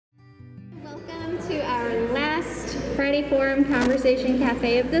Friday Forum Conversation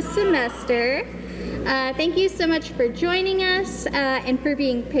Cafe of the semester. Thank you so much for joining us and for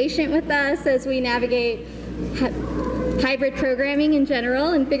being patient with us as we navigate hybrid programming in general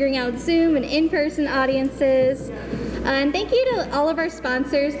and figuring out Zoom and in-person audiences. And thank you to all of our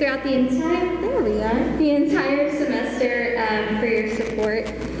sponsors throughout the entire semester for your support.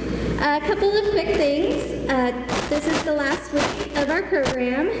 A couple of quick things. This is the last week of our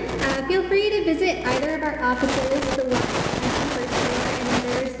program. Feel free to visit either of our offices, the first floor and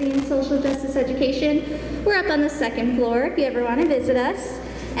Diversity and Social Justice Education. We're up on the second floor if you ever want to visit us.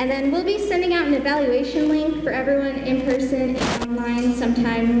 And then we'll be sending out an evaluation link for everyone in person and online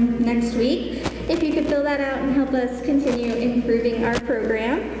sometime next week. If you could fill that out and help us continue improving our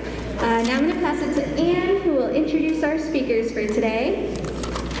program. Now I'm going to pass it to Anne, who will introduce our speakers for today.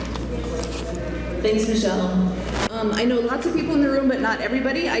 Thanks, Michelle. I know lots of people in the room, but not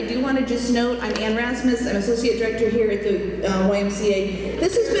everybody. I do want to just note, I'm Ann Rasmus. I'm Associate Director here at the YMCA.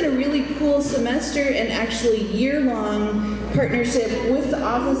 This has been a really cool semester and actually year-long partnership with the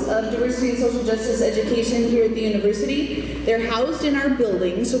Office of Diversity and Social Justice Education here at the university. They're housed in our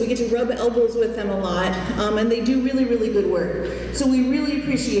building, so we get to rub elbows with them a lot, and they do really, really good work. So we really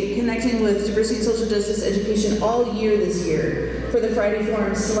appreciate connecting with Diversity and Social Justice Education all year this year for the Friday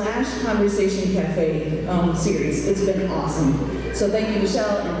Forum / Conversation Cafe series. It's been awesome. So thank you,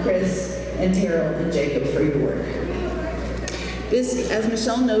 Michelle and Chris and Terrell and Jacob for your work. This, as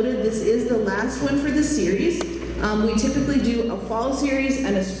Michelle noted, this is the last one for the series. We typically do a fall series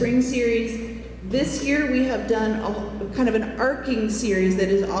and a spring series. This year we have done a kind of an arcing series that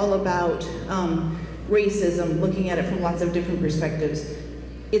is all about racism, looking at it from lots of different perspectives.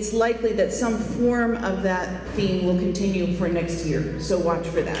 It's likely that some form of that theme will continue for next year, so watch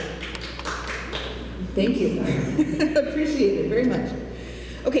for that. Thank you. Appreciate it very much.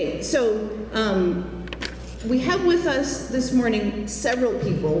 Okay, so we have with us this morning several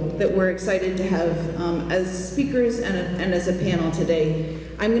people that we're excited to have as speakers and as a panel today.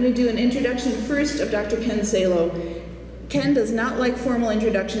 I'm going to do an introduction first of Dr. Ken Salo. Ken does not like formal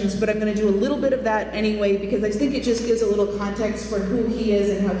introductions, but I'm going to do a little bit of that anyway because I think it just gives a little context for who he is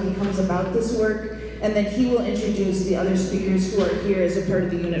and how he comes about this work, and then he will introduce the other speakers who are here as a part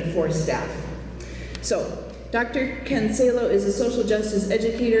of the Unit 4 staff. So, Dr. Ken Salo is a social justice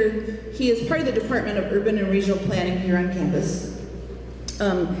educator. He is part of the Department of Urban and Regional Planning here on campus.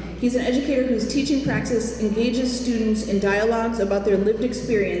 He's an educator whose teaching praxis engages students in dialogues about their lived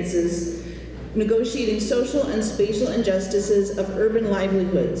experiences, negotiating social and spatial injustices of urban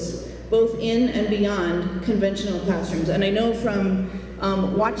livelihoods, both in and beyond conventional classrooms. And I know from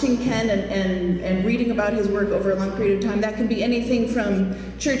watching Ken and reading about his work over a long period of time, that can be anything from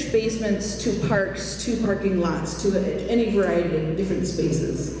church basements to parks to parking lots to any variety of different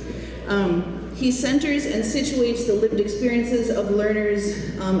spaces. He centers and situates the lived experiences of learners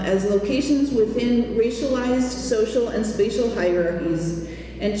as locations within racialized social and spatial hierarchies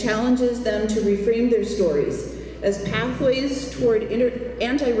and challenges them to reframe their stories as pathways toward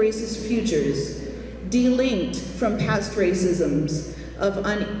anti-racist futures, delinked from past racisms of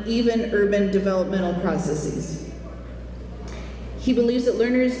uneven urban developmental processes. He believes that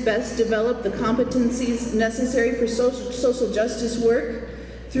learners best develop the competencies necessary for social justice work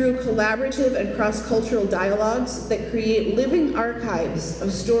through collaborative and cross-cultural dialogues that create living archives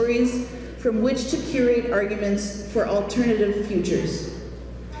of stories from which to curate arguments for alternative futures.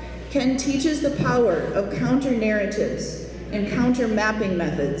 Ken teaches the power of counter-narratives and counter-mapping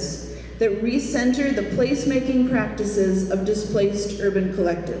methods that recenter the placemaking practices of displaced urban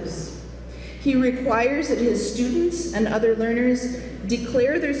collectives. He requires that his students and other learners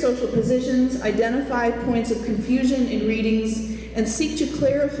declare their social positions, identify points of confusion in readings, and seek to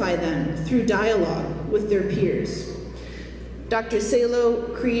clarify them through dialogue with their peers. Dr.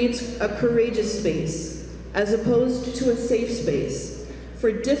 Salo creates a courageous space, as opposed to a safe space,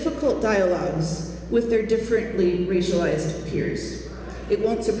 for difficult dialogues with their differently racialized peers. It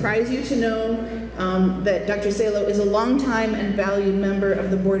won't surprise you to know that Dr. Salo is a longtime and valued member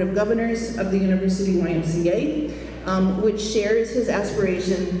of the Board of Governors of the University YMCA, which shares his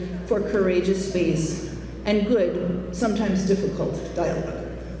aspiration for courageous space and good, sometimes difficult, dialogue.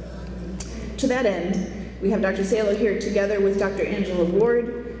 To that end, we have Dr. Salo here together with Dr. Angela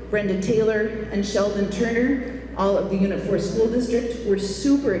Ward, Brenda Taylor, and Sheldon Turner, all of the Unit 4 School District. We're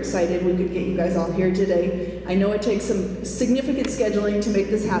super excited we could get you guys all here today. I know it takes some significant scheduling to make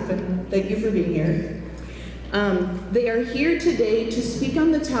this happen. Thank you for being here. They are here today to speak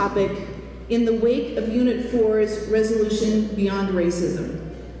on the topic in the wake of Unit 4's resolution Beyond Racism.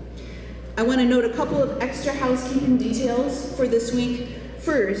 I want to note a couple of extra housekeeping details for this week.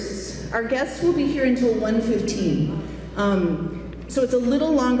 First, our guests will be here until 1:15. So it's a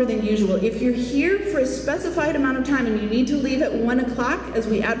little longer than usual. If you're here for a specified amount of time and you need to leave at 1 o'clock, as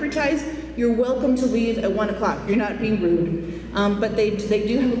we advertise, you're welcome to leave at 1 o'clock. You're not being rude. But they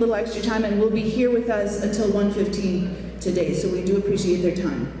do have a little extra time and will be here with us until 1:15 today, so we do appreciate their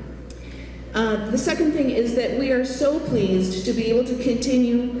time. The second thing is that we are so pleased to be able to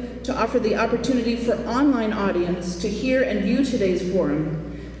continue to offer the opportunity for online audience to hear and view today's forum.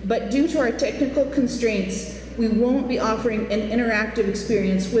 But due to our technical constraints, we won't be offering an interactive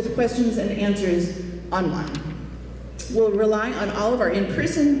experience with questions and answers online. We'll rely on all of our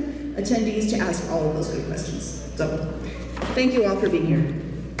in-person attendees to ask all of those good questions. So, thank you all for being here.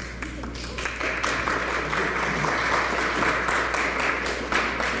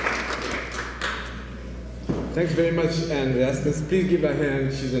 Thanks very much, Anne Rasmus. Please give her a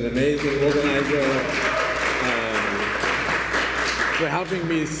hand. She's an amazing organizer for helping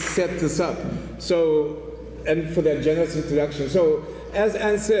me set this up. So, and for that generous introduction. So, as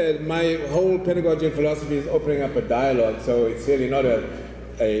Anne said, my whole pedagogy and philosophy is opening up a dialogue. So it's really not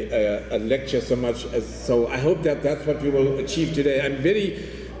a lecture so much as, so I hope that that's what we will achieve today. I'm very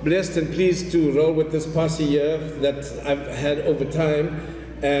blessed and pleased to roll with this posse here that I've had over time.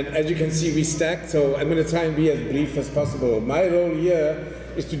 And as you can see, we stacked, so I'm going to try and be as brief as possible. My role here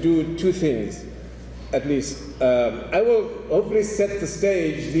is to do two things, at least. I will hopefully set the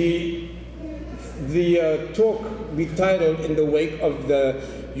stage. The talk we titled in the wake of the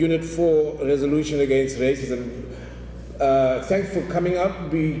Unit 4 resolution against racism. Thanks for coming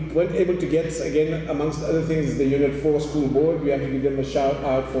up. We weren't able to get, again, amongst other things, the Unit 4 school board. We have to give them a shout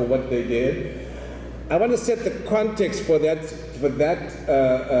out for what they did. I want to set the context for that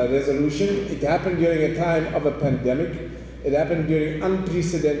resolution. It happened during a time of a pandemic. It happened during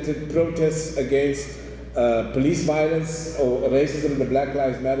unprecedented protests against police violence or racism, the Black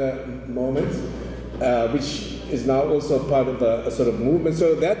Lives Matter movement, which is now also part of a sort of movement.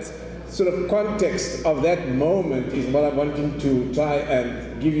 So that sort of context of that moment is what I'm wanting to try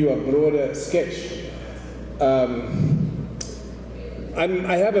and give you a broader sketch.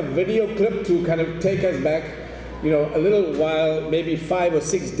 I have a video clip to kind of take us back, a little while, maybe 5 or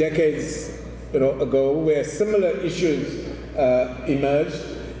 6 decades, ago, where similar issues emerged.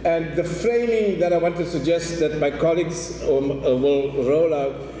 And the framing that I want to suggest that my colleagues will roll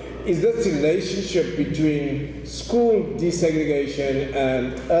out is this relationship between school desegregation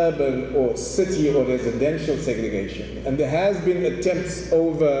and urban or city or residential segregation. And there has been attempts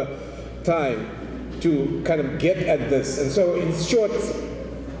over time to kind of get at this. And so in short,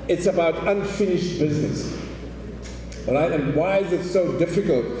 it's about unfinished business. All right, and why is it so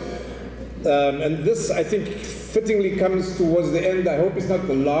difficult? And this, I think, fittingly comes towards the end. I hope it's not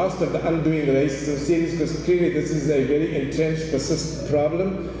the last of the Undoing Racism series, because clearly this is a very entrenched, persistent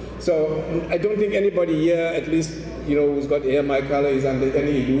problem. So I don't think anybody here, at least, who's got hair my color, is under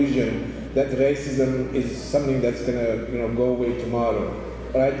any illusion that racism is something that's gonna, go away tomorrow.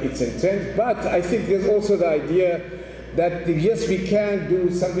 Right? It's entrenched, but I think there's also the idea that yes, we can do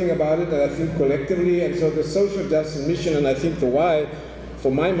something about it, and I think collectively, and so the social justice mission, and I think the Y,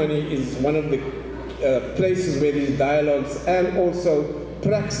 for my money, is one of the places where these dialogues and also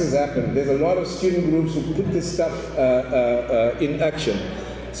praxis happen. There's a lot of student groups who put this stuff in action.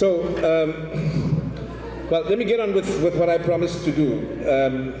 So, well, let me get on with what I promised to do.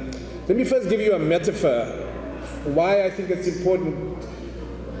 Let me first give you a metaphor, why I think it's important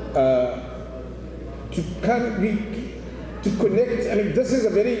to connect. I mean, this is a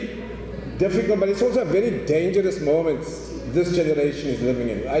very difficult, but it's also a very dangerous moment this generation is living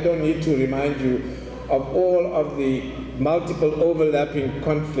in. I don't need to remind you of all of the multiple overlapping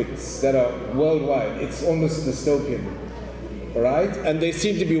conflicts that are worldwide. It's almost dystopian, right? And they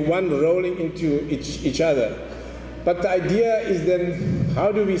seem to be one rolling into each other. But the idea is then,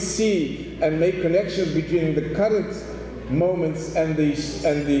 how do we see and make connections between the current moments and the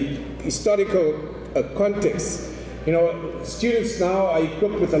historical context? Students now are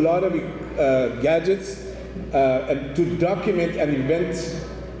equipped with a lot of gadgets and to document an event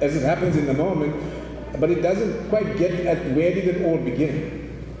as it happens in the moment, but it doesn't quite get at where did it all begin.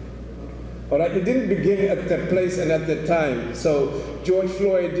 All right, it didn't begin at the place and at the time. So George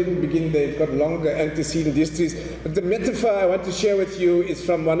Floyd didn't begin there. It's got longer antecedent histories. But the metaphor I want to share with you is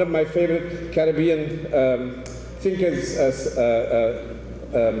from one of my favorite Caribbean thinkers,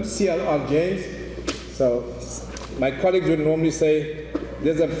 C.L.R. James. So my colleagues would normally say,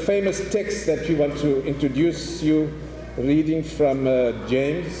 there's a famous text that we want to introduce you, reading from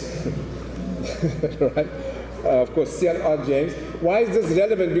James. Right? Of course, C.L.R. James. Why is this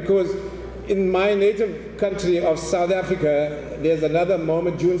relevant? Because in my native country of South Africa, there's another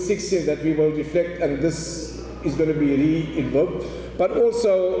moment, June 16th, that we will reflect, and this is going to be re-invoked. But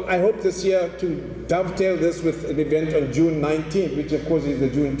also, I hope this year to dovetail this with an event on June 19th, which of course is the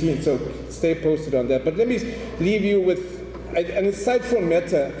Juneteenth, so stay posted on that. But let me leave you with an insightful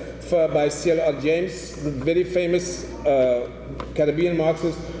metaphor by Salo James, the very famous Caribbean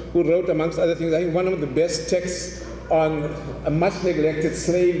Marxist, who wrote, amongst other things, I think one of the best texts on a much neglected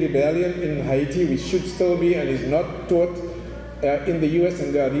slave rebellion in Haiti, which should still be and is not taught in the US,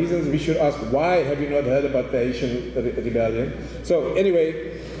 and there are reasons. We should ask, why have you not heard about the Haitian rebellion? So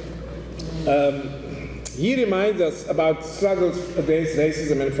anyway, he reminds us about struggles against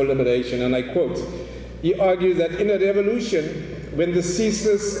racism and for liberation, and I quote, he argues that in a revolution, when the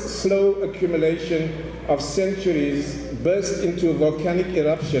ceaseless, slow accumulation of centuries burst into a volcanic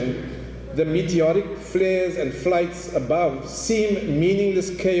eruption, the meteoric flares and flights above seem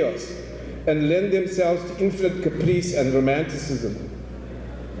meaningless chaos and lend themselves to infinite caprice and romanticism.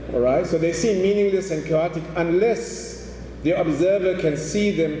 All right? So they seem meaningless and chaotic unless the observer can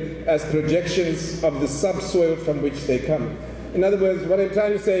see them as projections of the subsoil from which they come. In other words, what I'm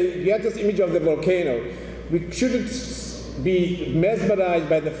trying to say, you have this image of the volcano. We shouldn't be mesmerized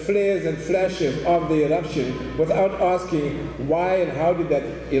by the flares and flashes of the eruption without asking why and how did that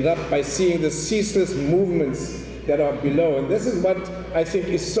erupt, by seeing the ceaseless movements that are below. And this is what I think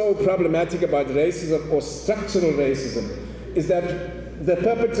is so problematic about racism, or structural racism, is that the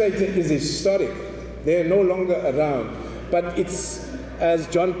perpetrator is historic. They are no longer around. But it's, as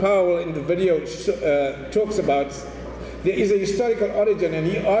John Powell in the video talks about, there is a historical origin, and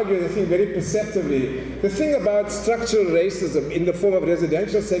he argues, I think, very perceptively. The thing about structural racism in the form of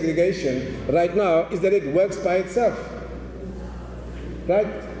residential segregation right now is that it works by itself. Right?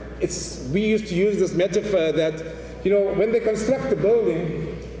 We used to use this metaphor that, you know, when they construct a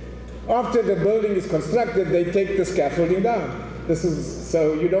building, after the building is constructed, they take the scaffolding down. This is,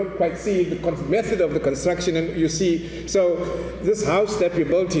 so you don't quite see the method of the construction, and you see, so this house that we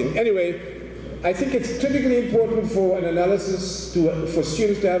built in. Anyway, I think it's critically important for an analysis, for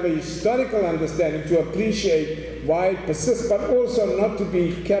students to have a historical understanding, to appreciate why it persists, but also not to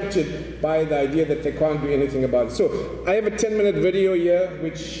be captured by the idea that they can't do anything about it. So I have a 10-minute video here,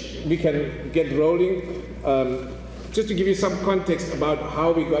 which we can get rolling, just to give you some context about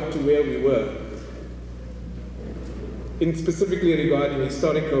how we got to where we were, specifically regarding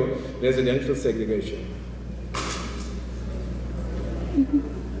historical residential segregation.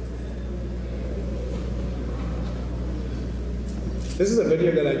 This is a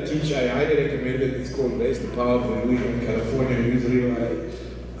video that I teach. I highly recommend it. It's called Race the Power of Illusion, California newsreel.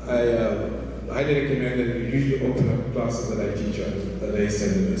 I highly recommend it. We usually open up classes that I teach on race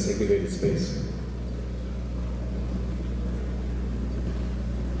and segregated space.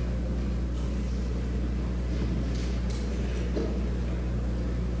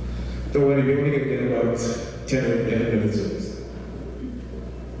 Don't worry, we're only going to get about 10 minutes of this.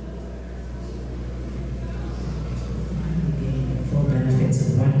 Full benefits of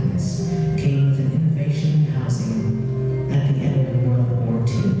whiteness came with an innovation in housing at the end of World War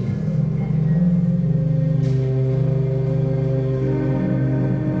II.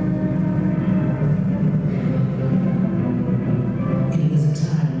 It was a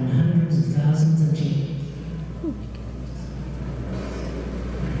time when hundreds of thousands of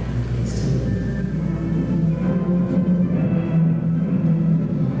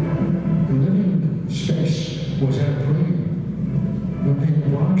was at a premium. When in the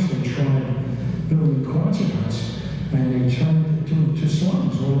Bronx, they tried building quonset huts, and they turned to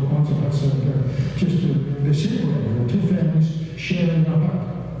slums. All the quonset huts are just disintegrated. Two families sharing a hut.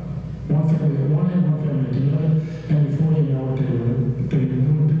 One family at one end, one family at the other, and before you know it, they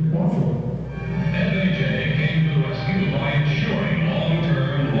were awful. FHA came to the rescue by ensuring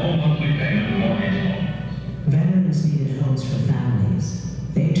long-term, low-monthly payment mortgage loans. Veterans needed homes for families.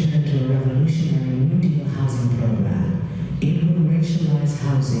 They turned to a revolutionary New Deal housing program. It would racialize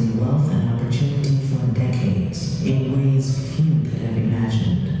housing, wealth, and opportunity for decades in ways few could have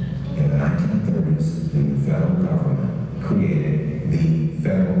imagined. In the 1930s, the federal government created the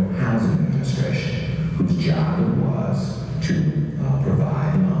Federal Housing Administration, whose job it was to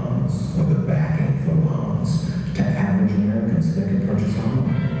provide loans, or the backing for loans, to average Americans that could purchase a home.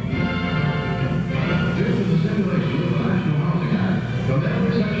 Due to the stimulation of the National Housing Act, from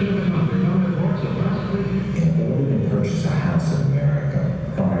every section of the country come reports of vastly... In order to purchase a house in America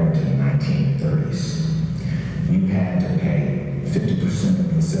prior to the 1930s, you had to pay 50%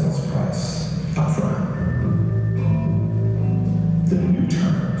 of the sales price up front. The new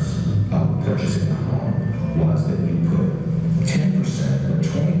terms of purchasing a home was that you put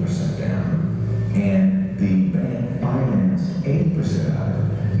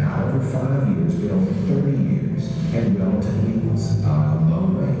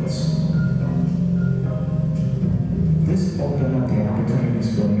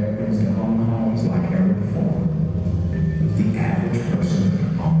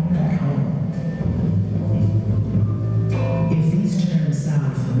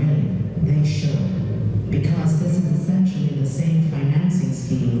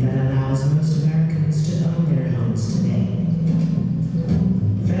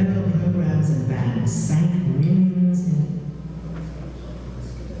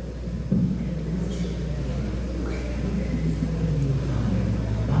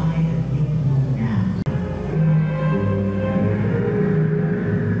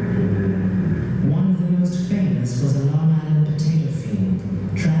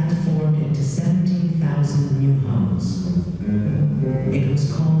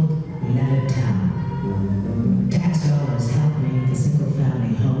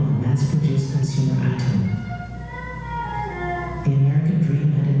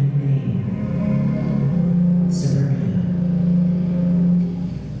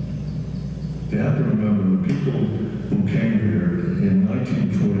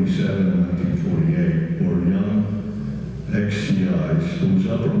and 1948 were young ex-GIs whose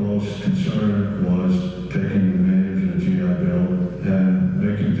uppermost concern was taking advantage of the GI Bill and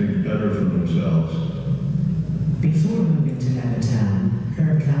making things better for themselves. Before moving to Levittown,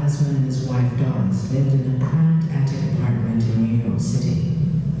 Herb Callisman and his wife Doris lived in a cramped attic apartment in New York City.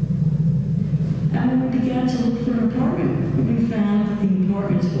 And when we began to look for an apartment, we found that the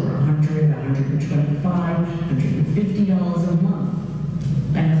apartments were $100, $125, $150 a month.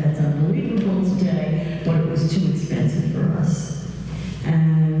 I know that's unbelievable today, but it was too expensive for us.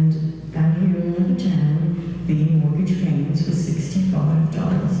 And out here in Levittown, the mortgage payments were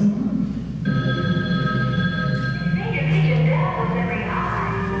 $65 a month.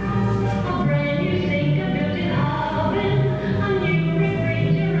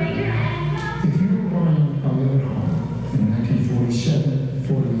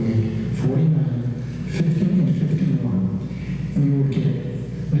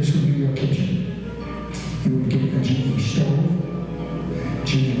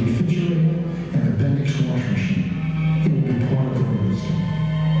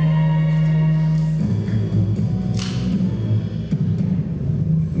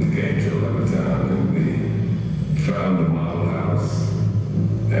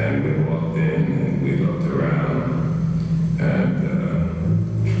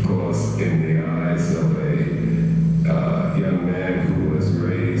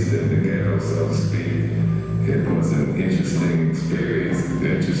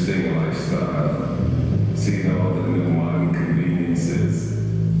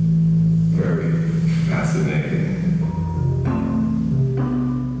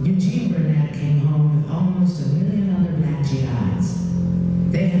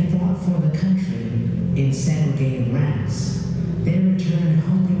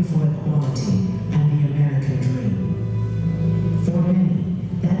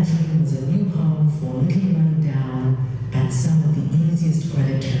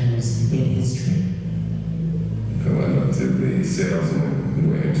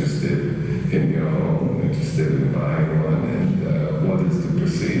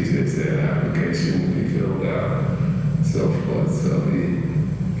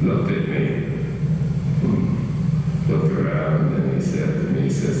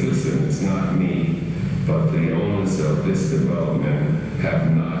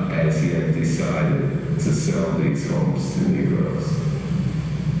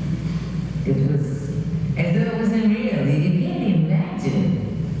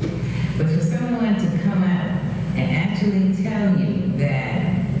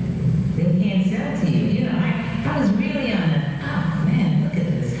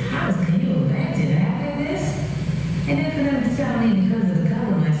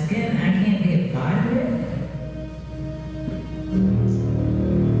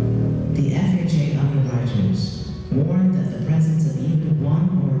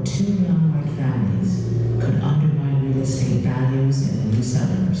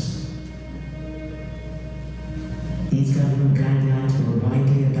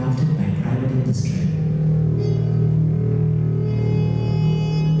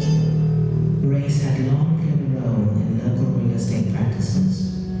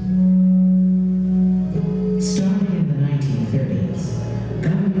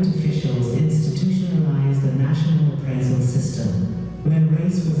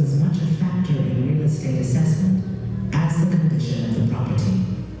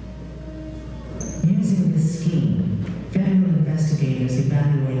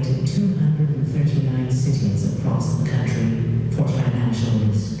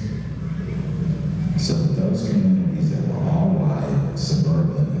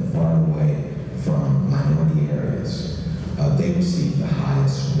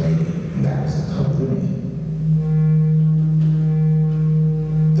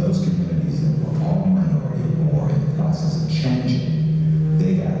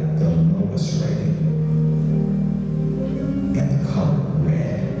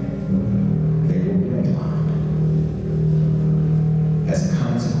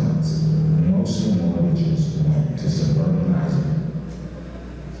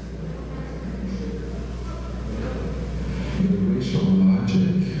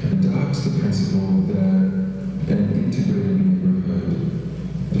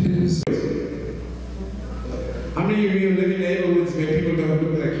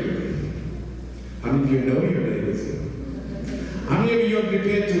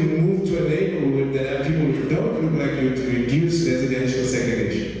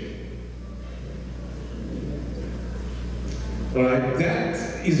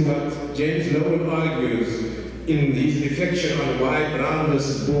 in his reflection on why Brown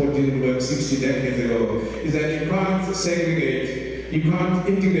versus Board didn't work 60 decades ago, is that you can't segregate, you can't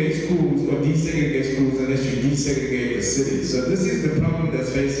integrate schools or desegregate schools unless you desegregate the city. So this is the problem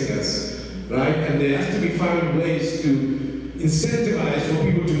that's facing us, right? And there has to be found ways to incentivize for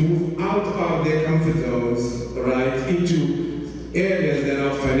people to move out of their comfort zones, right, into areas that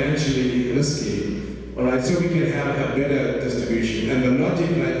are financially risky, all right, so we can have a better distribution. And the logic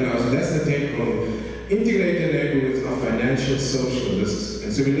right now, so that's the take home. Integrated neighborhoods are financial social risks.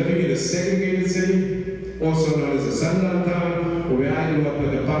 And so we're living in a segregated city, also known as a sundown town, where I grew up in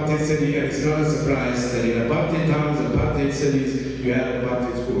an apartheid city, and it's not a surprise that in apartheid towns, apartheid cities, you have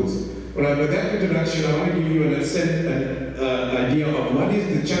apartheid schools. All right, with that introduction, I want to give you an idea of what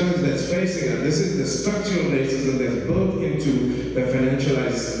is the challenge that's facing us. This is the structural racism that's built into the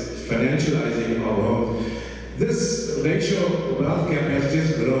financializing of homes. This racial wealth gap has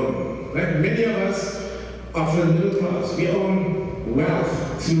just grown. Right? Many of us are from the middle class. We own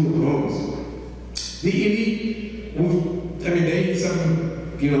wealth through homes. The elite, they need some,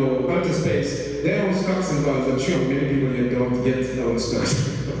 outer space. They own stocks and bonds. I'm sure many people here don't yet own stocks.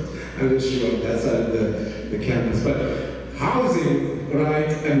 I'm not sure on that side of the campus. But housing,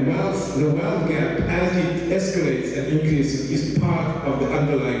 right, and wealth, the wealth gap, as it escalates and increases, is part of the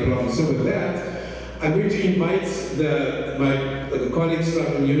underlying problem. So with that, I'm going to invite my colleagues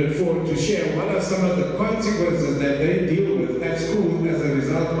from Unit 4 to share what are some of the consequences that they deal with at school as a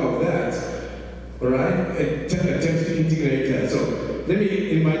result of that, all right? Attempts to integrate that. So let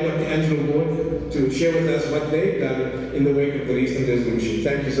me invite Dr. Angelo Ward to share with us what they've done in the wake of the recent resolution.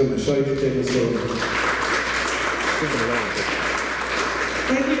 Thank you so much. Sorry for taking so long.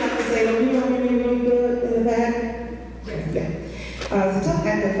 Thank you, Dr. Salo. You know me really good in the back? Yes. Yeah. It's a tough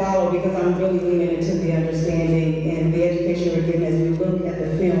act to follow because I'm really leaning into the understanding and the education we're getting as we look at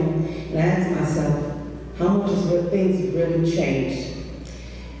the film and I ask myself, how much is what things really changed?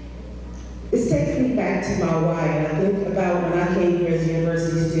 This takes me back to my why, and I think about when I came here as a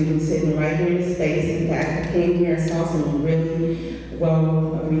university student sitting right here in this space. In fact, I came here and saw some really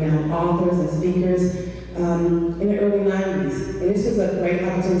well-renowned authors and speakers in the early 90s. And this was a great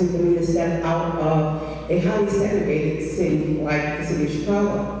opportunity for me to step out of a highly segregated city like the city of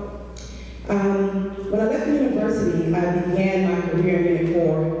Chicago. When I left the university, I began my career in Unit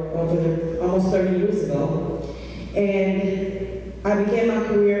 4 almost 30 years ago. And I began my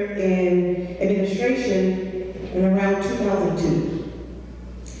career in administration in around 2002.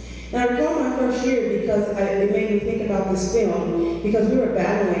 And I recall my first year because it made me think about this film because we were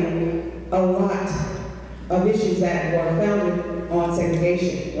battling a lot of issues that were founded on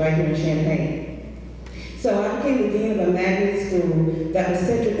segregation right here in Champaign. So I became the dean of a magnet school that was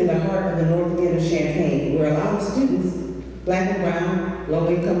centered in the heart of the north end of Champaign, where a lot of students, black and brown,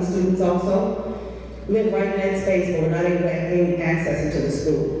 low-income students also, live right in that space but were not able to gain access into the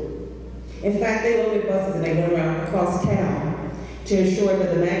school. In fact, they loaded buses and they went around across town to ensure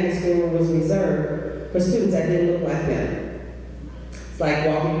that the magnet school was reserved for students that didn't look like them. It's like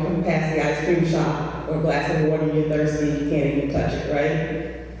walking past the ice cream shop or a glass of water and you're thirsty, you can't even touch it,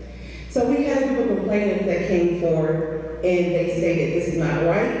 right? So we had a group of complainants that came forward and they stated this is not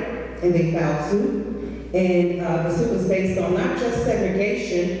right, and they filed suit. And the suit was based on not just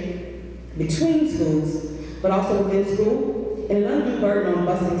segregation between schools, but also within school, and an undue burden on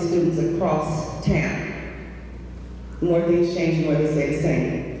busing students across town. The more things change, the more they stay the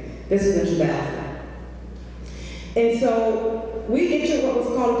same. This was in 2000. And so we entered what was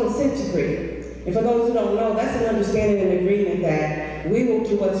called a consent decree. And for those who don't know, that's an understanding and agreement that we will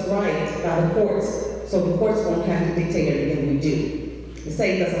do what's right by the courts, so the courts won't have to dictate everything we do. It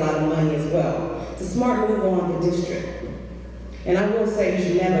saves us a lot of money as well. It's a smart move on the district. And I will say you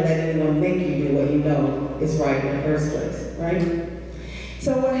should never let anyone make you do what you know is right in the first place, right?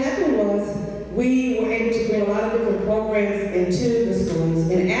 So what happened was we were able to bring a lot of different programs into the schools,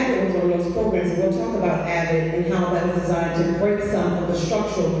 and AVID was one of those programs, and we'll talk about AVID and how that was designed to break some of the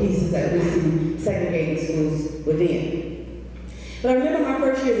structural pieces that we see segregating schools within. But I remember my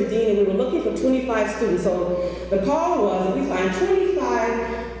first year as a dean, and we were looking for 25 students, so the call was that we find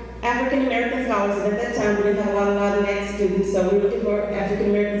 25 African American scholars, and at that time we didn't have a lot of Latinx students, so we were looking for African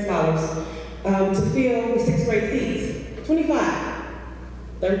American scholars to fill the 6th grade seats. 25.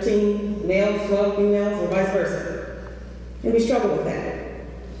 13 males, 12 females, or vice versa. And we struggled with that.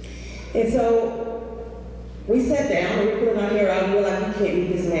 And so we sat down and we put our hair out and we were like, we can't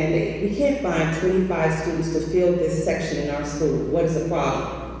meet this mandate. We can't find 25 students to fill this section in our school. What is the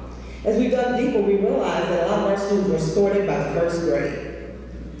problem? As we dug deeper, we realized that a lot of our students were sorted by the 1st grade.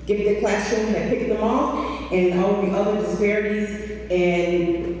 Gifted classroom had picked them off, and all of the other disparities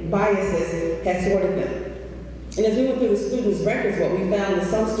and biases had sorted them. And as we went through the students' records, what we found is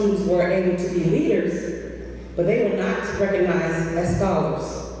some students were able to be leaders, but they were not recognized as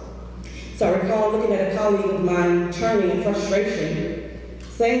scholars. So I recall looking at a colleague of mine, turning in frustration,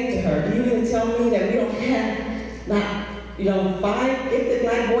 saying to her, do you mean to tell me that we don't have not, 5 gifted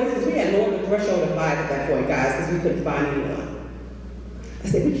Black boys? Because we had lowered the threshold of 5 at that point, guys, because we couldn't find anyone. I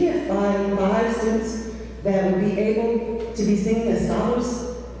said, we can't find 5 students that would be able to be seen as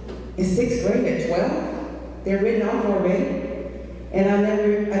scholars in 6th grade at 12? They're written off already. And I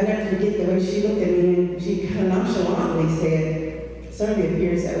never forget the way she looked at me, and she kind of nonchalantly said, it certainly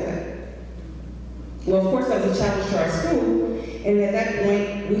appears that way. Well, of course, that was a challenge to our school, and at that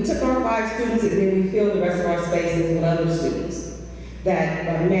point, we took our 5 students and then we filled the rest of our spaces with other students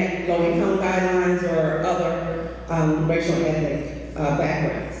that met low-income guidelines or other racial and ethnic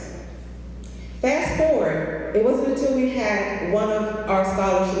backgrounds. Fast forward, it wasn't until we had one of our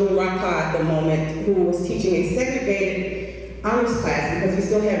scholars, Shulu Raka at the moment, who was teaching a segregated honors class, because we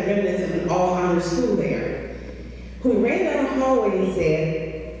still had remnants of an all-honors school there, who ran down the hallway and said,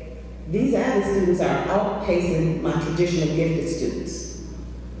 these avid students are outpacing my traditional gifted students.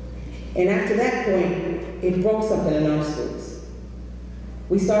 And after that point, it broke something in our schools.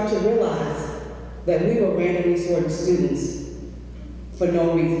 We started to realize that we were randomly sorting students for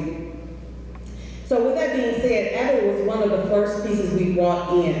no reason. So with that being said, avid was one of the first pieces we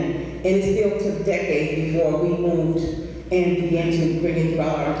brought in, and it still took decades before we moved and began to bring it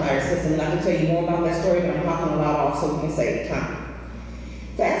throughout our entire system. And I can tell you more about that story, but I'm talking a lot off so we can save time.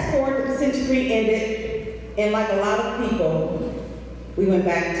 Fast forward, the consent decree ended, and like a lot of people, we went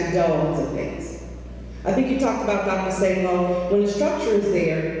back to domes and things. I think you talked about Dr. Salo. When the structure is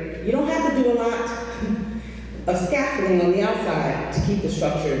there, you don't have to do a lot of scaffolding on the outside to keep the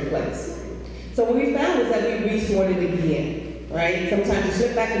structure in place. So what we found was that we resorted again, right? Sometimes you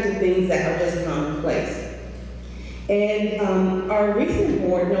slip back into things that are just commonplace. And our recent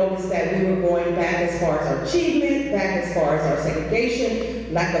board noticed that we were going back as far as our achievement, back as far as our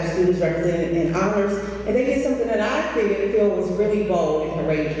segregation, lack of students represented in honors, and they did something that I feel was really bold and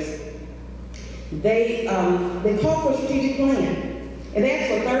courageous. They called for a strategic plan, and they asked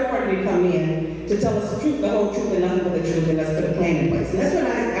for a third party to come in to tell us the truth, the whole truth, and nothing but the truth, and let's put a plan in place. And that's what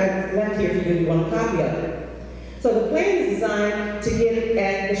I left here for you if you want a copy of it. So the plan is designed to get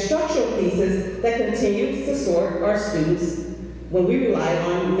at the structural pieces that continue to support our students when we rely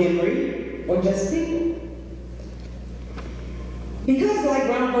on memory or just people. Because like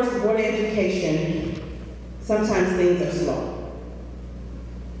Brown versus Board of Education, sometimes things are slow.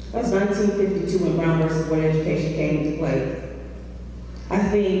 That was 1952 when Brown versus Board of Education came into play. I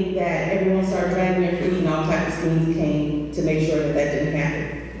think that everyone started dragging their feet and all types of schemes came to make sure that that didn't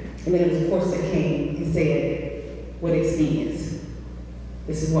happen. And then it was a course that came and said, with expedience,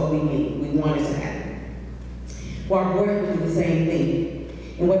 this is what we need. We want it to happen. Well, our board would do the same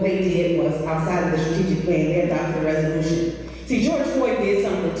thing. And what they did was, outside of the strategic plan, they adopted a resolution. See, George Floyd did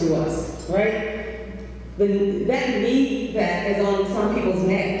something to us, right? That knee that is on some people's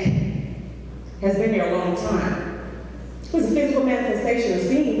neck has been there a long time. It was a physical manifestation of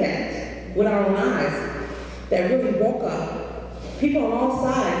seeing that with our own eyes that really woke up people on all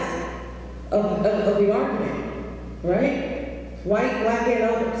sides of the argument. Right? White, black, and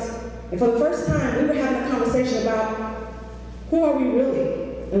others. And for the first time, we were having a conversation about who are we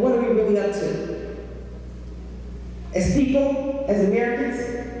really and what are we really up to? As people, as Americans,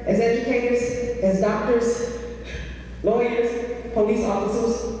 as educators, as doctors, lawyers, police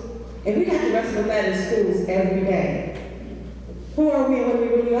officers, and we have to wrestle with that in schools every day. Who are we and what are we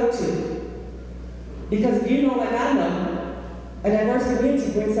really up to? Because if you know like I know, a diverse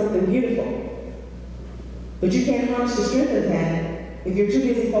community brings something beautiful. But you can't harness the strength of that if you're too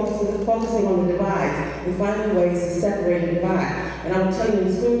busy focusing on the divides and finding ways to separate and divide. And I will tell you,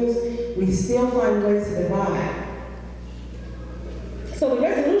 in schools, we still find ways to divide. So the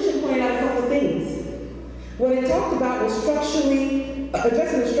resolution pointed out a couple of things. What it talked about was structurally,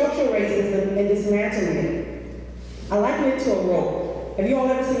 addressing the structural racism and dismantling it. I liken it to a rope. Have you all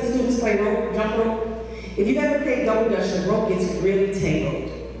ever seen students play rope, jump rope? If you've ever played double dutch, the rope gets really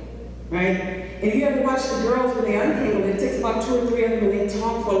tangled, right? And if you ever watch the girls when they untangle, it takes about 2 or 3 of them and they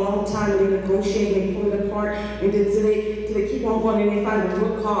talk for a long time and they negotiate and they pull it apart and then so they keep on going and they find the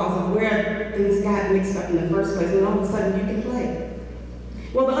root cause of where things got mixed up in the first place, and all of a sudden you can play.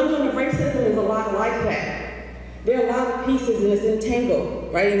 Well, the undoing of racism is a lot like that. There are a lot of pieces and it's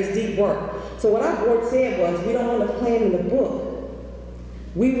entangled, right, and it's deep work. So what our board said was, we don't want a plan in the book.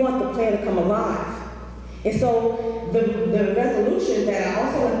 We want the plan to come alive. And so the resolution that I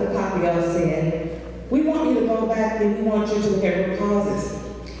also left a copy of said, we want you to go back and we want you to look at root causes.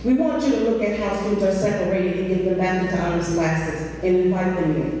 We want you to look at how students are separated and get them back into honors classes and invite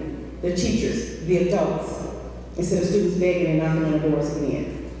them in, the teachers, the adults, instead of students begging and knocking on the doors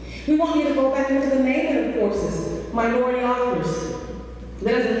again. We want you to go back into the naming of courses, minority authors.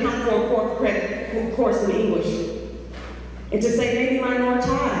 That doesn't count for a core credit course in English. And to say maybe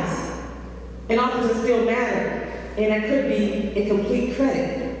minoritized, and authors that still matter, and that could be a complete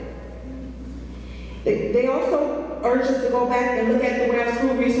credit. They also urge us to go back and look at the way our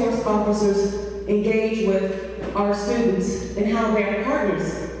school resource officers engage with our students and how they are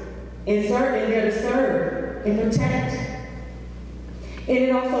partners and there to serve and protect. And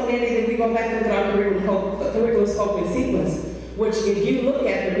it also mandated that we go back and look at our curriculum scope and sequence, which if you look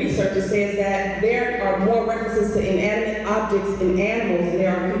at the research, it says that there are more references to inanimate objects and animals than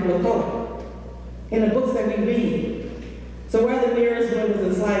there are people of color in the books that we read. So where are the mirrors, windows,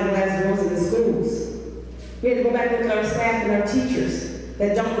 and sliding glass doors in the schools? We had to go back and look at our staff and our teachers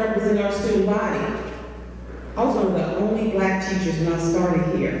that don't represent our student body. I was one of the only black teachers when I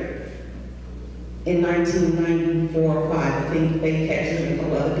started here in 1994 or 5. I think they catch and a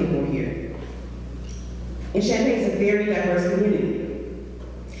couple other people here. And Champaign is a very diverse community.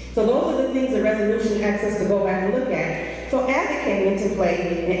 So those are the things the resolution asks us to go back and look at. So AVID came into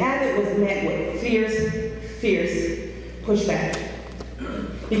play, and AVID was met with fierce pushback.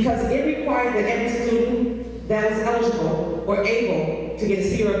 Because it required that every student that was eligible or able to get a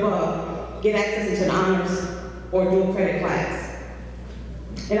C or above get access into an honors or dual credit class.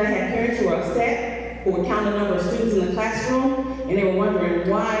 And I had parents who were upset, who would count the number of students in the classroom, and they were wondering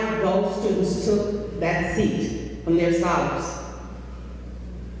why those students took that seat from their scholars.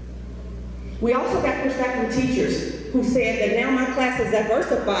 We also got pushback from teachers who said that now my class is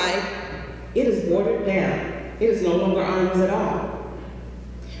diversified, it is watered down. It is no longer honors at all.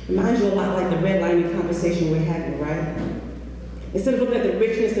 Reminds you a lot like the redlining conversation we're having, right? Instead of looking at the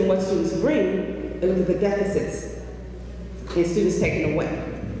richness in what students bring, they look at the deficits and students taken away.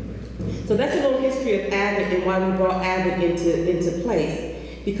 So that's a little history of AVID and why we brought AVID into place.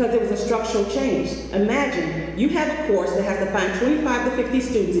 Because it was a structural change. Imagine you have a course that has to find 25 to 50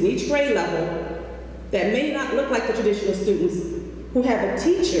 students in each grade level that may not look like the traditional students, who have a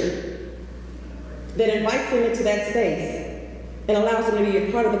teacher that invites them into that space and allows them to be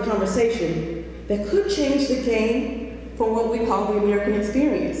a part of the conversation that could change the game for what we call the American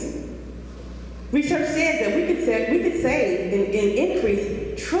experience. Research says that we could save and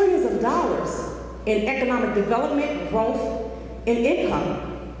increase trillions of dollars in economic development, growth, and income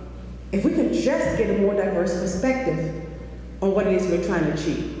if we can just get a more diverse perspective on what it is we're trying to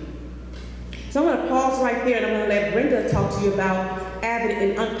achieve. So I'm going to pause right there and I'm going to let Brenda talk to you about AVID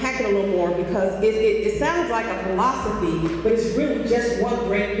and unpack it a little more, because it sounds like a philosophy, but it's really just what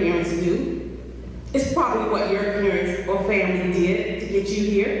great parents do. It's probably what your parents or family did to get you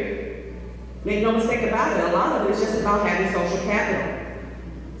here. Make no mistake about it, a lot of it is just about having social capital.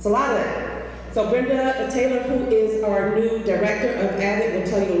 It's a lot of that. So Brenda Taylor, who is our new director of AVID, will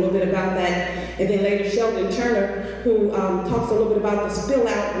tell you a little bit about that. And then later Sheldon Turner, who talks a little bit about the spill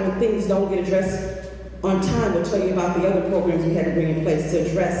out when things don't get addressed on time, will tell you about the other programs we had to bring in place to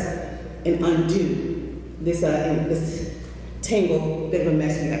address and undo this tangled bit of a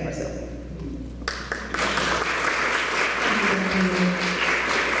mess we have ourselves in.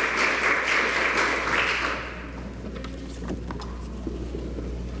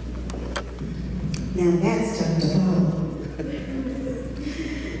 Now that's tough to follow.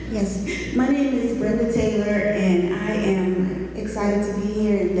 Yes, my name is Brenda Taylor, and I am excited to be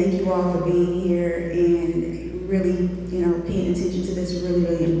here, and thank you all for being here and really, paying attention to this really,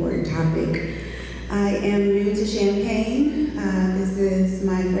 really important topic. I am new to Champaign. This is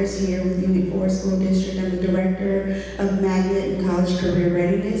my first year with Unit 4 School District. I'm the director of Magnet and College Career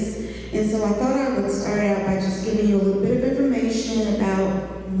Readiness. And so I thought I would start out by just giving you a little bit of information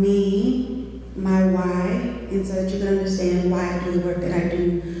about me, my why, and so that you can understand why I do the work that I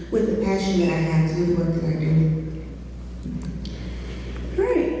do with the passion that I have to do the work that I do. All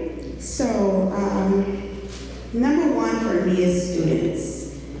right, so number one for me is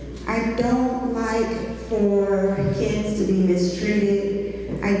students. I don't like for kids to be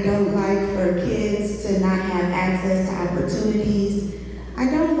mistreated. I don't like for kids to not have access to opportunities. I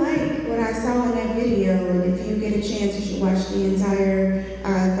don't like what I saw in that video, and if you get a chance, you should watch the entire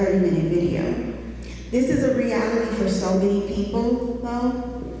 30-minute video. This is a reality for so many people,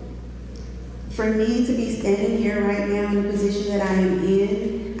 though. For me to be standing here right now in the position that I am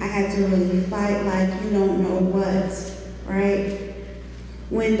in, I had to really fight like you don't know what, right?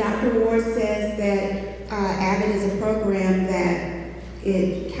 When Dr. Ward says that AVID is a program that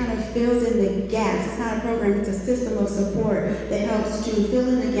It kind of fills in the gaps. It's not a program, it's a system of support that helps to fill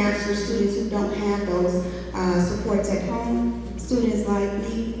in the gaps for students who don't have those supports at home. Students like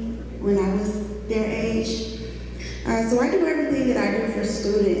me when I was their age. So I do everything that I do for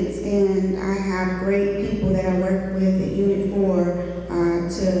students, and I have great people that I work with at Unit 4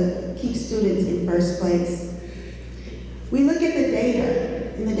 to keep students in first place. We look at the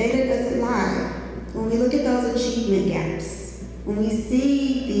data, and the data doesn't lie. When we look at those achievement gaps, when we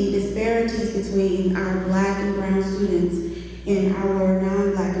see the disparities between our Black and brown students and our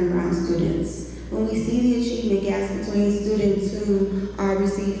non-Black and brown students, when we see the achievement gaps between students who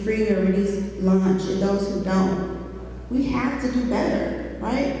receive free or reduced lunch and those who don't, we have to do better,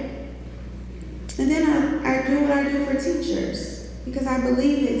 right? And then I do what I do for teachers, because I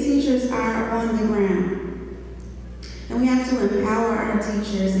believe that teachers are on the ground. And we have to empower our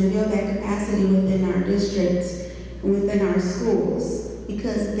teachers and build that capacity within our districts and within our schools,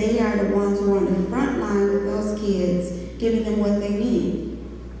 because they are the ones who are on the front line with those kids, giving them what they need.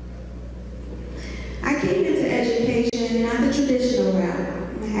 I came into education not the traditional route.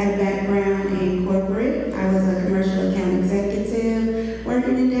 I had a background in corporate. I was a commercial account executive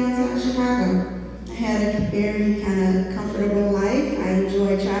working in downtown Chicago. I had a very kind of comfortable life. I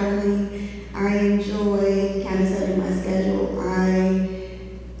enjoyed traveling. I enjoyed kind of setting my schedule. I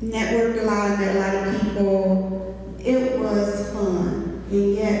networked a lot, met a lot of people. It was fun,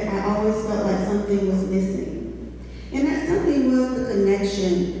 and yet I always felt like something was missing. And that something was the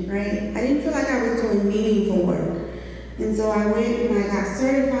connection, right? I didn't feel like I was doing meaningful work. And so I went and I got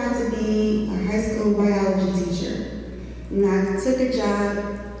certified to be a high school biology teacher. And I took a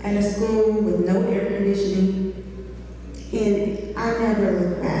job at a school with no air conditioning, and I never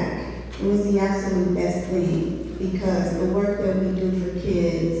looked back. It was the absolute best thing, because the work that we do for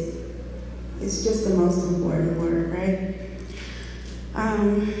kids is just the most important work, right?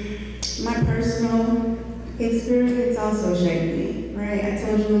 My personal experience also shaped me, right? I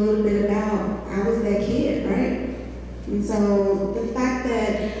told you a little bit about, I was that kid, right? And so the fact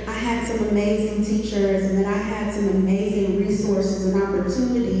that I had some amazing teachers and that I had some amazing resources and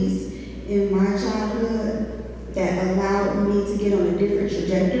opportunities in my childhood that allowed me to get on a different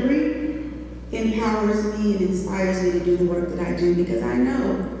trajectory empowers me and inspires me to do the work that I do, because I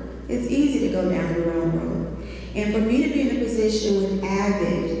know it's easy to go down the wrong road. And for me to be in a position with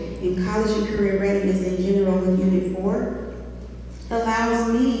AVID in college and career readiness in general with Unit 4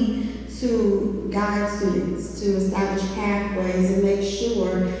 allows me to guide students, to establish pathways and make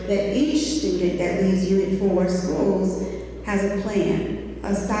sure that each student that leaves Unit 4 schools has a plan,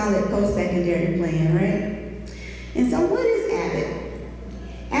 a solid post-secondary plan, right? And so what is AVID?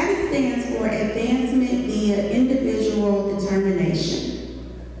 AVID stands for Advancement via Individual Determination.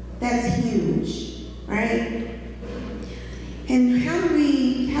 That's huge, right? And how do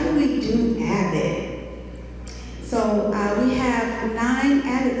we do AVID? So we have 9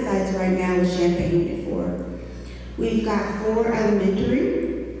 AVID sites right now with Champaign Unit 4. We've got 4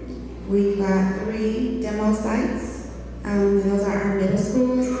 elementary. We've got 3 demo sites. And those are our middle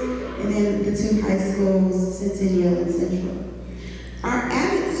schools. And then the 2 high schools, Centennial and Central. Our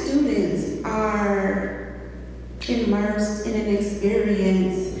AVID students are immersed in an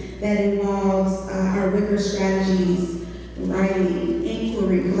experience that involves our rigor strategies, writing,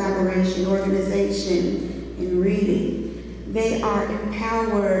 inquiry, collaboration, organization, and reading. They are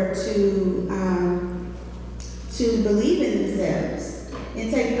empowered to believe in themselves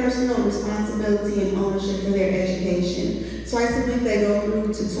and take personal responsibility and ownership for their education. Twice a week they go through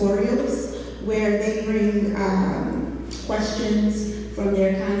tutorials where they bring questions from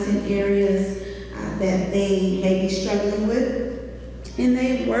their content areas that they may be struggling with, and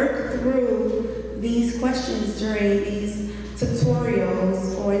they work through these questions during these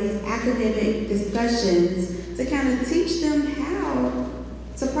tutorials or these academic discussions to kind of teach them how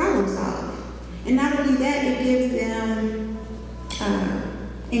to problem solve. And not only that, it gives them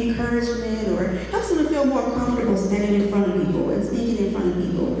encouragement or helps them to feel more comfortable standing in front of people and speaking in front of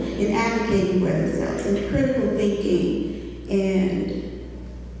people and advocating for themselves and critical thinking and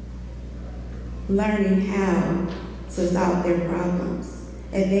learning how to solve their problems.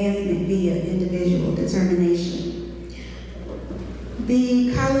 Advancement via individual determination.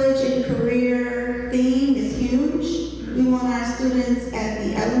 The college and career theme is huge. We want our students at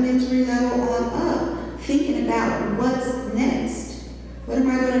the elementary level on up thinking about what's next. What am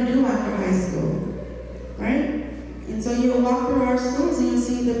I going to do after high school, right? And so you'll walk through our schools and you'll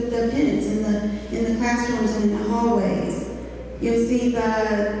see the pennants in the classrooms and in the hallways. You'll see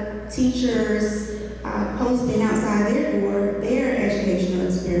the teachers posting outside their door their educational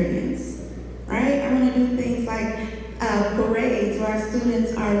experience, right? I want to do things like parades where our students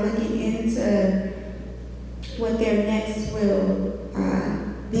are looking into what their next will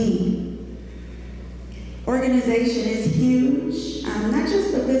be. Organization is huge, not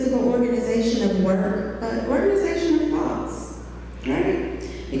just the physical organization of work, but organization of thoughts, right?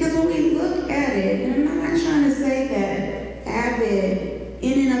 Because when we look at it, and I'm not trying to say that AVID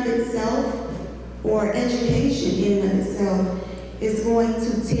in and of itself or education in and of itself is going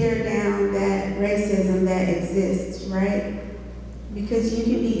to tear down that racism that exists, right? Because you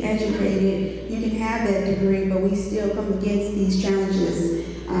can be educated, you can have that degree, but we still come against these challenges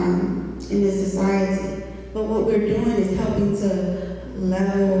in this society. But what we're doing is helping to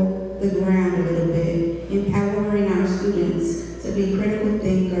level the ground a little bit, empowering our students to be critical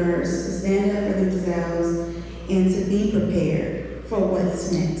thinkers, to stand up for themselves, and to be prepared for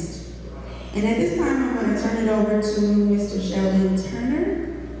what's next. And at this time, I'm going to turn it over to Mr. Sheldon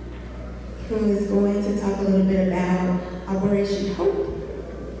Turner, who is going to talk a little bit about Operation Hope.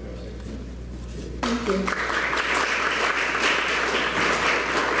 Thank you.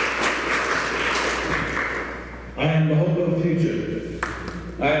 I am the hope of the future.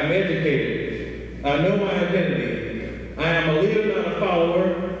 I am educated. I know my identity. I am a leader, not a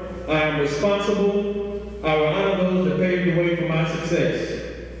follower. I am responsible. I will honor those that paved the way for my success.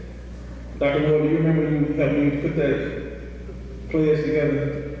 Dr. Moore, do you remember you helped me put that pledge together?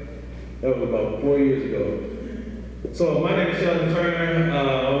 That was about 4 years ago. So my name is Sheldon Turner.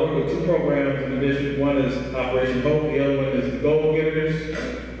 I work with two programs in the district. One is Operation Hope. The other one is the Goal Getters.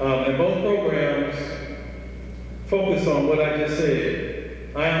 And both programs focus on what I just said.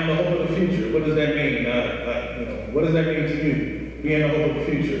 I am the hope of the future. What does that mean? What does that mean to you, being the hope of the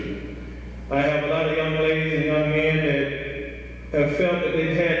future? I have a lot of young ladies and young men that have felt that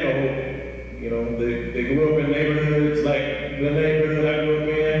they've had no hope. They grew up in neighborhoods like the neighborhood I grew up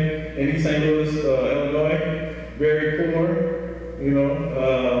in East St. Louis, Illinois, very poor,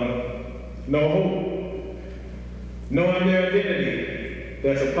 no hope, knowing their identity.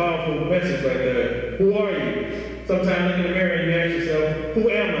 That's a powerful message right there. Who are you? Sometimes look in the mirror and you ask yourself, who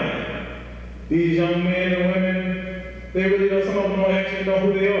am I? These young men and women, they really don't, some of them don't actually know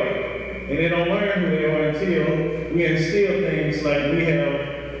who they are. And they don't learn who they are until we instill things like we have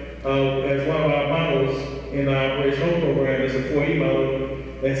as one of our models in our Operation Hope program is a 4E model.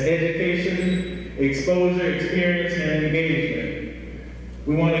 That's education, exposure, experience, and engagement.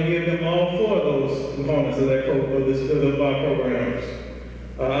 We want to give them all four of those components of of our programs.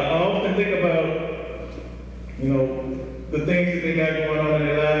 I often think about the things that they got going on in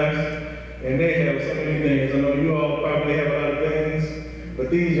their lives, and they have so many things. I know you all probably have a lot of things, but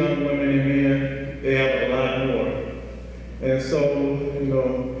these young women and men, they have a lot more. And so,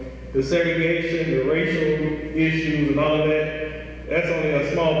 the segregation, the racial issues, and all of that, that's only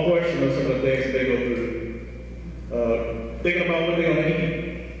a small portion of some of the things that they go through. Thinking about what they're going to eat,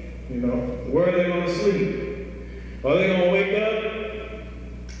 where are they going to sleep? Are they going to wake up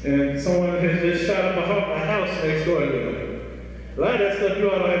and someone has just shot up a house next door to them? A lot of that stuff you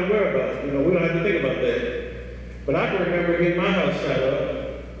all don't have to worry about. We don't have to think about that. But I can remember getting my house shot up.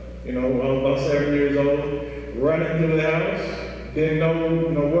 I was about 7 years old, running through the house, didn't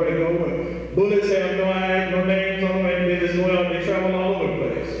know where to go. And bullets have no eyes, no names on them, and they just go out, they travel all over the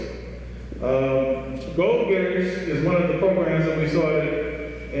place. Goal Getters is one of the programs that we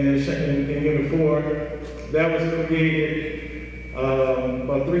started in year before. That was created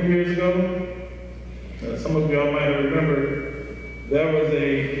about 3 years ago. Some of y'all might have remembered there was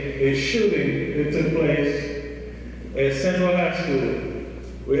a shooting that took place at Central High School.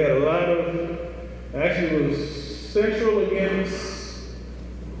 We had a lot of, actually it was Central against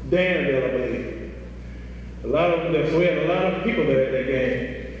Danville, I believe. So we had a lot of people there at that game.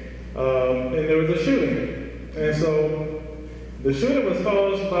 And there was a shooting. And so the shooting was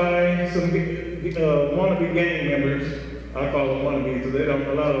caused by some wannabe gang members. I call them wannabes, because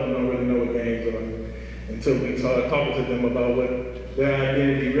a lot of them don't really know what gangs are until we start talking to them about what their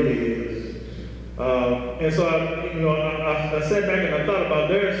identity really is. And so I sat back and I thought about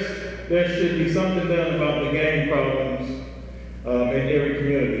there should be something done about the gang problems in every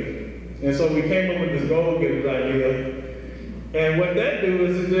community. And so we came up with this Goal Getters idea. And what that do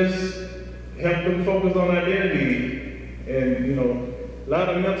is it just help them focus on identity and, a lot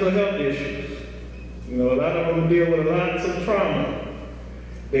of mental health issues. A lot of them deal with lots of trauma.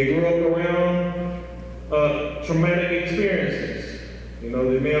 They grew up around traumatic experiences.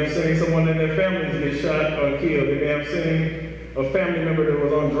 They may have seen someone in their families get shot or killed. They may have seen a family member that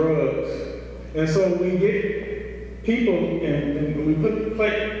was on drugs. And so we get people and we put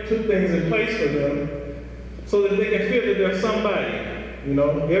things in place for them so that they can feel that they're somebody.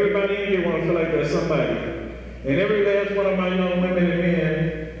 Everybody in here want to feel like they're somebody. And every last one of my young women and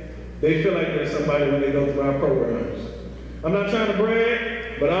men they feel like there's somebody when they go through our programs. I'm not trying to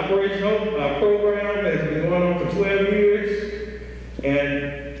brag, but Operation Hope, our program has been going on for 12 years,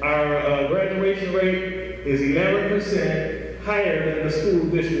 and our graduation rate is 11% higher than the school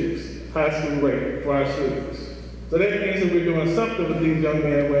district's high school rate for our students. So that means that we're doing something with these young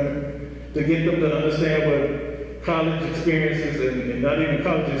men and women to get them to understand what college experiences, and not even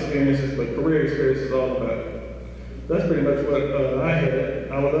college experiences, but career experiences is all about. That's pretty much what I had.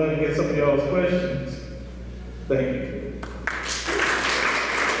 I would love to get some of y'all's questions. Thank you.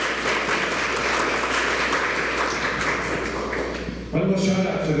 One more shout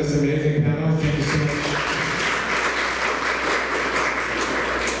out for this amazing panel. Thank you so much.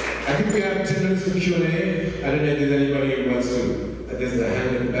 I think we have 10 minutes for Q&A. I don't know if there's anybody who wants to, there's a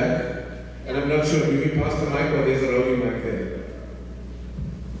hand in the back. And I'm not sure, do we pass the mic or there's a roving mic there?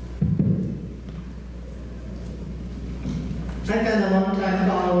 I've been a long-time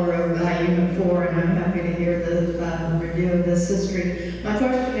follower of Unit 4, and I'm happy to hear the review of this history. My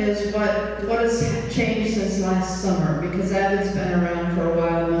question is, what has changed since last summer? Because Abbott's been around for a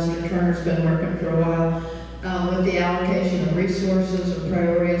while, Mr. Turner's been working for a while with the allocation of resources or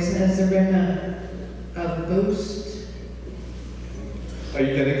priorities. Has there been a boost? Are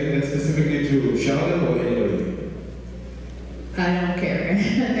you connecting that specifically to Sheldon or anybody? I don't care.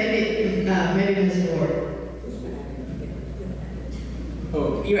 maybe Ms. Ward.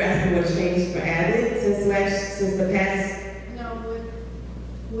 Oh, you're asking what's changed for Abbott since the past? No,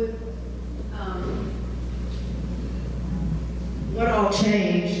 what all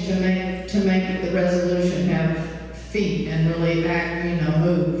changed to make the resolution have feet and really act,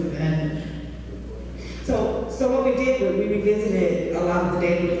 move and. So what we did was we revisited a lot of the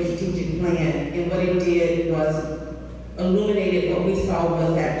data with the strategic plan, and what it did was illuminated what we saw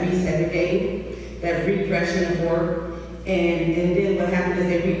was that resegregating, that repression of work. And then what happened is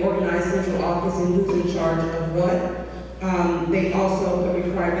they reorganized central office and who's in charge of what. They also put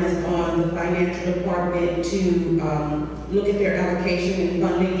requirements on the financial department to look at their allocation and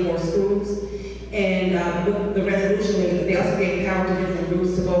funding for schools. And with the resolution, they also gave power to different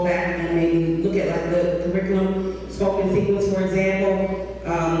groups to go back and maybe look at like the curriculum, scope and sequence, for example,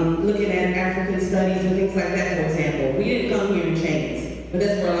 looking at African studies and things like that, for example. We didn't come here in chains, but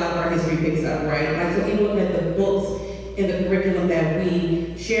that's where a lot of our history picks up, right? Like, so even looking at the books in the curriculum that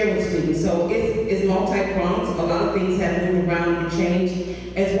we share with students. So it's multi-pronged. A lot of things have moved around and changed,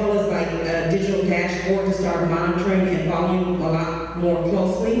 as well as like a digital dashboard to start monitoring and following a lot more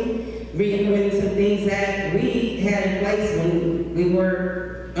closely, re-implementing some things that we had in place when we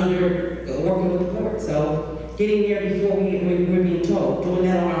were working with the court. So getting there before we're being told, doing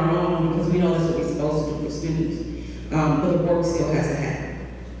that on our own because we know that's what we're supposed to do for students. But the work still has to happen.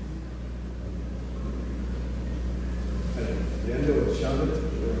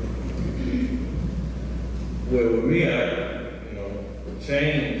 Well, with me,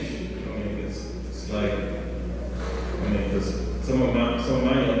 change. It's like, because some of my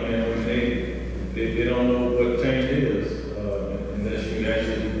young men, they don't know what change is, unless you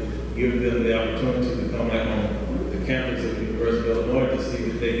actually give them the opportunity to come back on the campus of the University of Illinois to see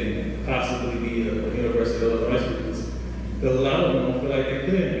if they can possibly be a University of Illinois student. Because a lot of them don't feel like they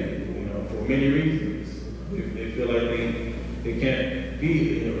could be, for many reasons. They feel like they can't be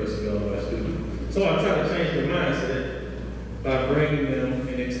a University of Illinois student. So I try to change their mindset by bringing them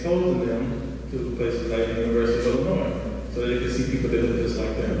and exposing them to places like the University of Illinois, so they can see people that look just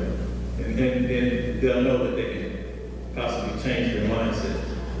like them. And then they'll know that they can possibly change their mindset.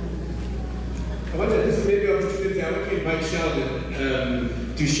 I wonder, this may be an opportunity, I want to invite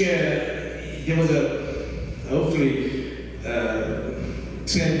Sheldon to share. There was a hopefully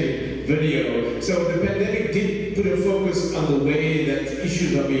trending video. So the pandemic did put a focus on the way that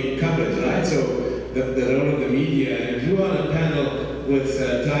issues are being covered, right? So the role of the media, and you were on a panel with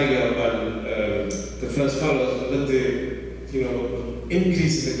Tiger on the first follows, about the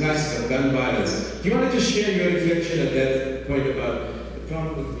increase in the crisis of gun violence. Do you want to just share your reflection at that point about the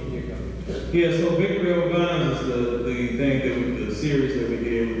problem with media coverage? Yeah, so Victory Over Violence is the thing the series that we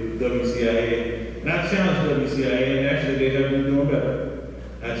did with WCIA. And I challenged WCIA, and actually they have been doing better.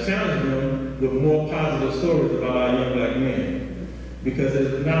 I challenged them with more positive stories about our young black men. Because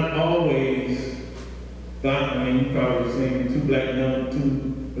it's not always violent. I mean, you probably seen two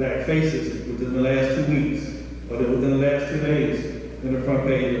black faces within the last 2 weeks, or within the last 2 days, in the front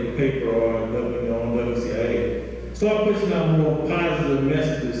page of the paper or on WCIA. Start pushing out more positive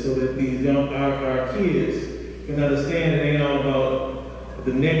messages so that these our kids can understand it ain't all about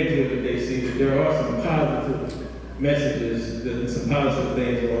the negative that they see, that there are some positive messages, that some positive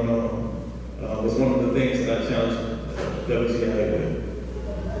things going on. Was one of the things that I challenged WCIA with.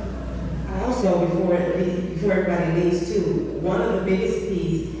 also, before everybody leaves too, one of the biggest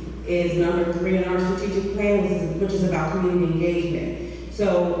keys is number 3 in our strategic plan, which is about community engagement.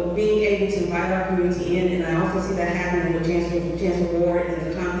 So being able to invite our community in, and I also see that happening with Chancellor Ward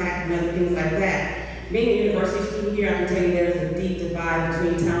and the compact and other things like that. Being a university student here, I can tell you there's a deep divide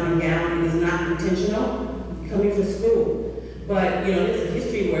between town and gown, and it's not intentional. You come here for school. But, you know, there's a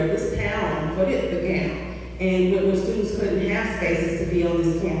history where this town put it the gown, and when students couldn't have spaces to be on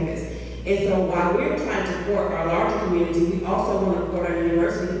this campus. And so while we're trying to support our larger community, we also want to support our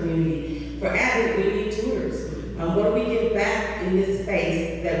university community. For Abbott, we need tutors. What do we give back in this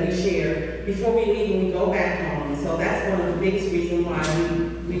space that we share before we leave and we go back home? And so that's one of the biggest reasons why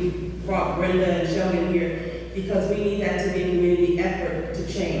we brought Brenda and Sheldon here, because we need that to be a community effort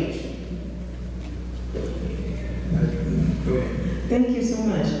to change. Thank you so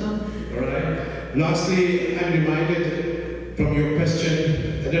much. All right. Lastly, I'm reminded from your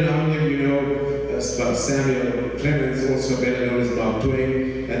question, I don't know how many of you know about Samuel Clemens, also better known as Mark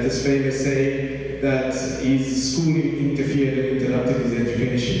Twain, and this famous saying that his schooling interfered and interrupted his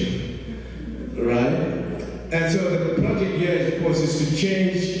education. Right? And so the project here, of course, is to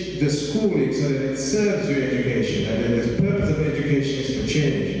change the schooling so that it serves your education. And the purpose of education is for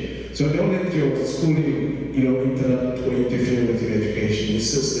change. So don't let your schooling, interrupt or interfere with your education.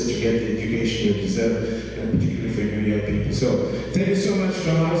 Insist that you get the education you deserve, and particularly for you young people. So thank you so much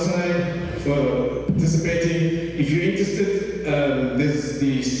from our side for participating. If you're interested, there's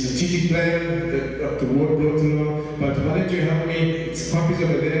the strategic plan that Dr. Ward brought along. But why don't you help me? It's copies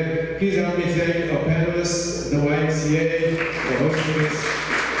over there. Please help me thank our panelists, the YMCA, for hosting this.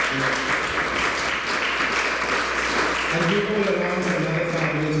 And you all around for another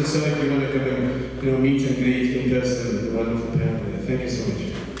 5 minutes or so if you want to come and meet and greet in person with the wonderful panel. Thank you so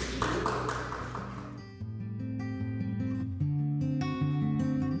much.